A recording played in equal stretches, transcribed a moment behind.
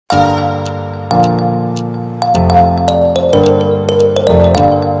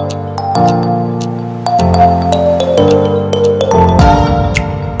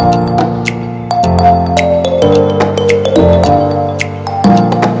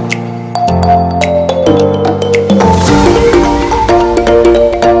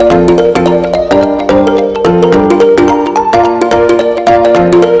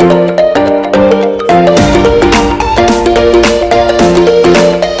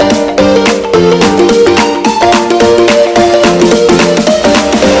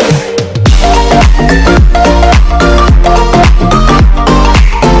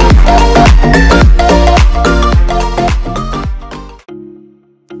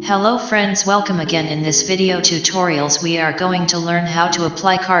Hello friends, welcome again. In this video tutorials we are going to learn how to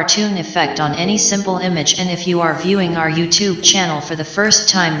apply cartoon effect on any simple image, and if you are viewing our YouTube channel for the first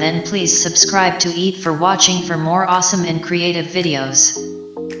time, then please subscribe to EYESIGHT for watching for more awesome and creative videos.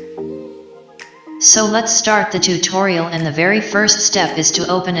 So let's start the tutorial, and the very first step is to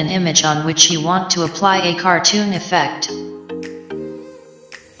open an image on which you want to apply a cartoon effect.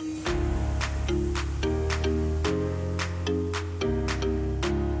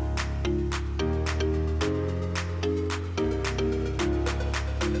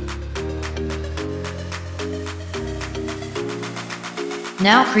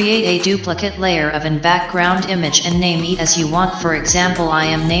 Now create a duplicate layer of an background image and name it as you want. For example, I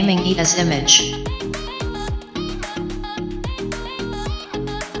am naming it as image.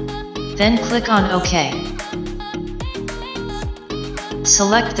 Then click on OK.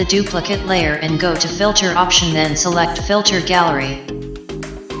 Select the duplicate layer and go to Filter option, then select Filter Gallery.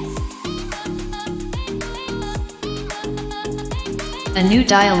 A new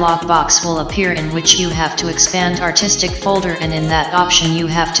dialog box will appear in which you have to expand artistic folder, and in that option you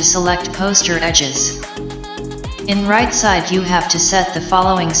have to select poster edges. In right side you have to set the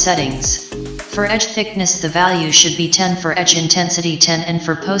following settings. For edge thickness the value should be 10, for edge intensity 10, and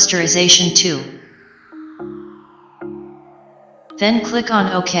for posterization 2. Then click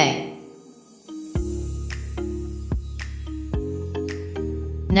on OK.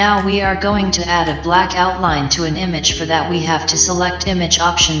 Now we are going to add a black outline to an image. For that we have to select image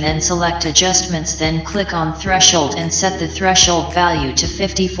option, then select adjustments, then click on threshold and set the threshold value to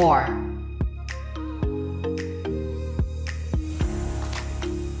 54.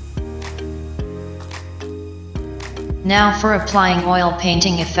 Now for applying oil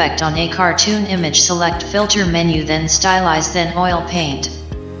painting effect on a cartoon image, select filter menu, then stylize, then oil paint.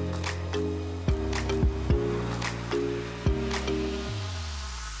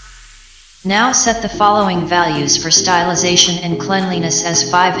 Now set the following values for stylization and cleanliness as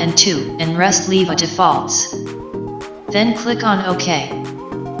 5 and 2, and rest leave a defaults. Then click on OK.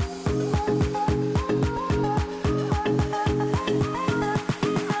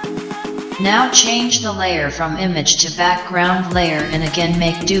 Now change the layer from image to background layer, and again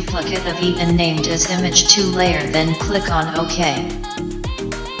make duplicate of it and named as image 2 layer, then click on OK.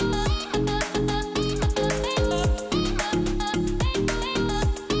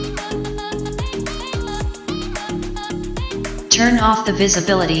 Turn off the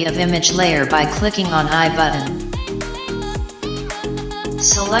visibility of image layer by clicking on I button.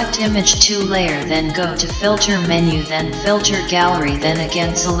 Select image 2 layer, then go to filter menu, then filter gallery, then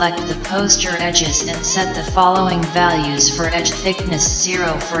again select the poster edges and set the following values: for edge thickness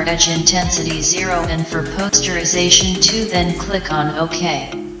 0, for edge intensity 0, and for posterization 2, then click on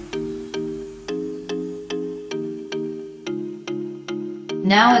OK.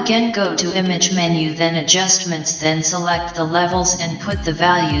 Now again go to image menu, then adjustments, then select the levels and put the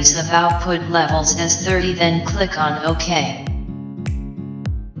values of output levels as 30, then click on OK.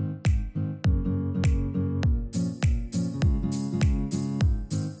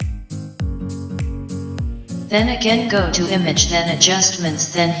 Then again go to image, then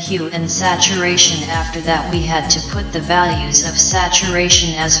adjustments, then hue and saturation. After that we had to put the values of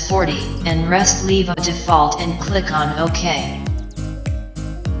saturation as 40, and rest leave a default, and click on OK.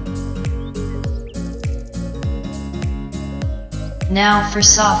 Now for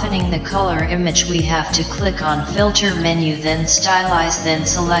softening the color image we have to click on filter menu, then stylize, then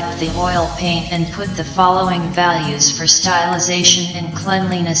select the oil paint and put the following values for stylization and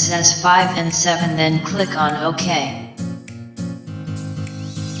cleanliness as 5 and 7, then click on OK.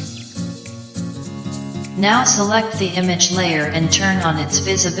 Now select the image layer and turn on its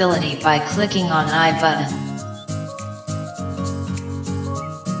visibility by clicking on I button.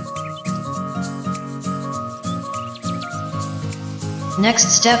 Next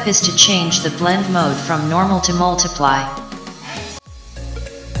step is to change the blend mode from normal to multiply.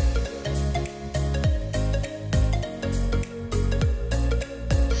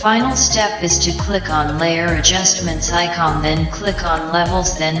 final step is to click on Layer Adjustments icon, then click on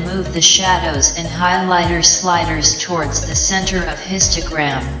Levels, then move the shadows and highlighter sliders towards the center of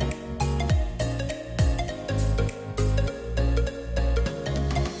histogram.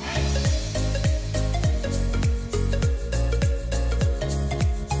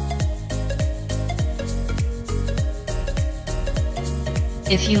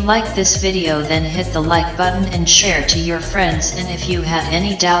 If you like this video, then hit the like button and share to your friends, and if you have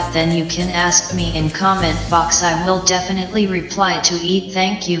any doubt then you can ask me in comment box. I will definitely reply to it.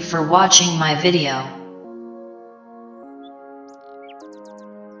 Thank you for watching my video.